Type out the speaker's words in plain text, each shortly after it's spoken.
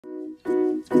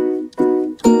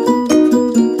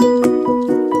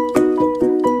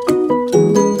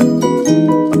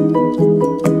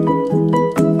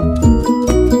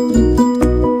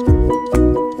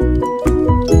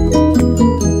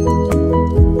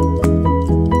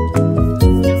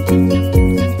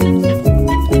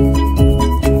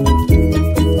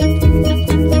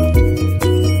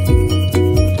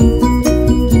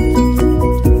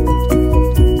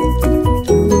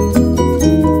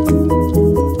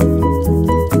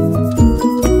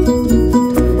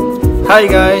Hi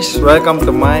guys, welcome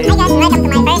to my Hi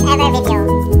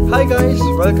guys,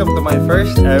 welcome to my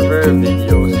first ever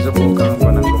video. Susubukan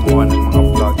ko ng gumawa ng mga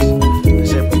vlogs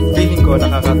kasi feeling ko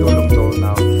nakakatulong to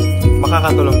na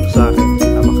makakatulong to sa akin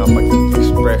na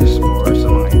makapag-express more sa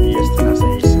mga ideas na nasa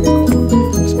isip ko.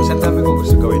 Mas minsan dami ko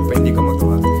gusto gawin pa hindi ko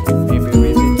magawa. Maybe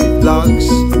with vlogs,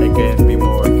 I can be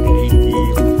more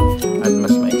creative at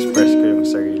mas ma-express ko yung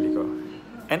sarili ko.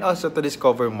 And also to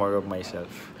discover more of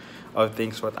myself, of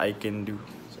things what I can do.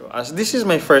 So as this is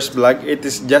my first vlog, it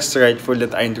is just rightful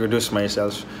that I introduce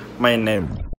myself. My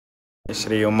name is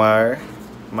Riomar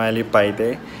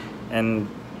Malipaite,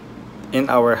 and in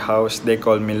our house they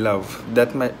call me Love.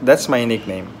 That's my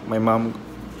nickname. My mom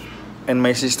and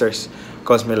my sisters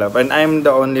calls me Love, and I'm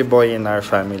the only boy in our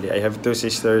family. I have two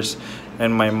sisters,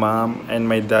 and my mom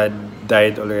and my dad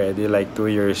died already like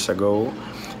 2 years ago.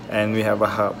 And we have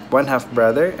one half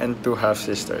brother and two half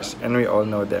sisters, and we all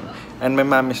know them. And my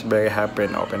mom is very happy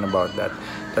and open about that.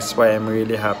 That's why I'm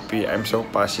really happy. I'm so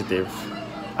positive.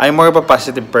 I'm more of a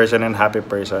positive person and happy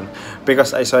person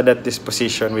because I saw that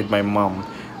disposition with my mom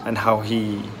and how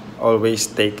he always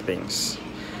take things.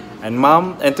 And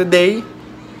today,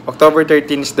 October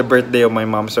 13 is the birthday of my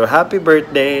mom. So happy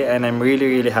birthday, and I'm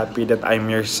really happy that I'm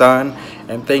your son.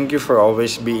 And thank you for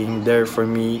always being there for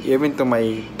me, even to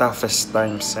my toughest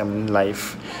times in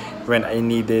life. When I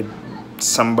needed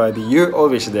somebody, you're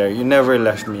always there. You never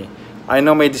left me. I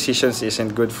know my decisions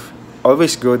isn't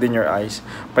always good in your eyes,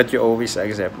 but you always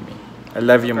accept me. I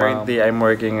love you, Mom. Currently, I'm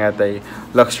working at a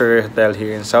luxury hotel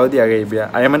here in Saudi Arabia.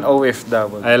 I am an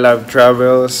OFW. I love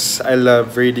travels, I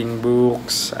love reading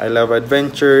books, I love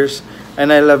adventures,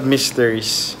 and I love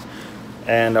mysteries.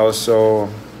 And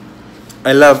also,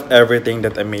 I love everything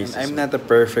that amazes me. I'm not a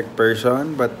perfect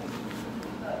person, but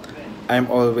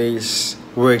I'm always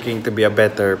working to be a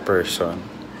better person.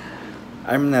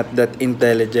 I'm not that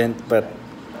intelligent, but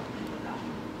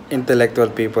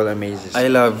intellectual people amazes me. I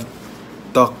love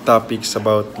talk topics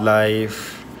about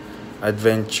life,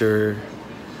 adventure,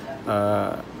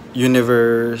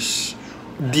 universe,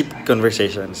 deep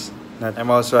conversations. I'm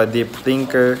also a deep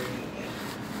thinker.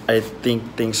 I think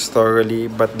things thoroughly,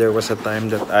 but there was a time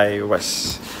that I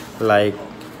was like,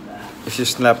 if you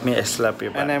slap me, I slap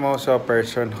you back. And I'm also a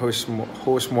person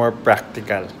who's more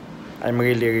practical. I'm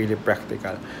really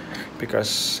practical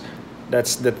because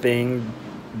that's the thing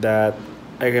that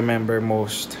I remember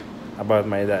most about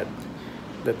my dad.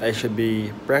 That I should be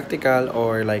practical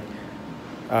or like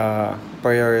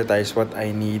prioritize what I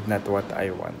need, not what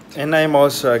I want. And I'm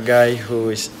also a guy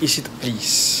who is easy to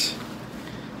please.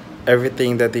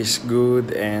 Everything that is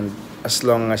good, and as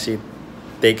long as it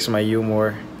takes my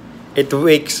humor, it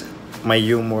wakes my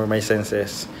humor, my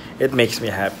senses, it makes me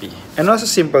happy. And also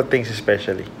simple things,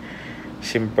 especially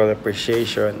simple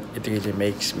appreciation, it really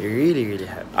makes me really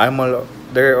happy.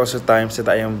 There are also times that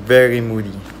I am very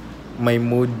moody. My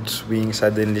mood swing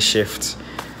suddenly shifts.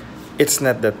 It's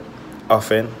not that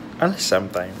often, unless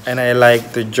sometimes. And I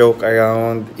like to joke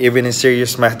around, even in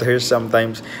serious matters.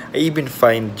 Sometimes I even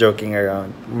find joking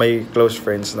around. My close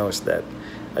friends knows that.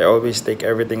 I always take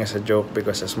everything as a joke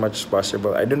because as much as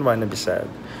possible, I don't want to be sad.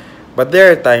 But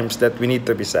there are times that we need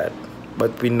to be sad.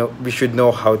 But we should know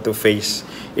how to face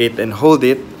it and hold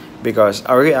it, because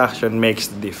our reaction makes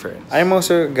the difference. I'm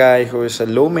also a guy who is a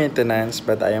low maintenance,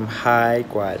 but I am high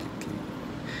quality.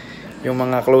 Yung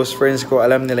mga close friends ko,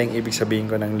 alam nila yung ibig sabihin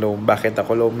ko ng low. Bakit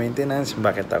ako low maintenance?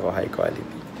 Bakit ako high quality?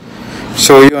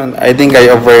 So yun, I think I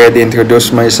have already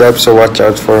introduced myself. So watch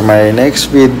out for my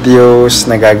next videos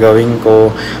na gagawin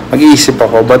ko. Mag-iisip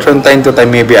ako. But from time to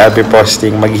time, maybe I'll be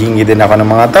posting. Maghihingi din ako ng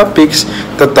mga topics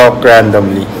to talk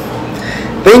randomly.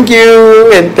 Thank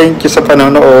you! And thank you sa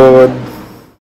panonood.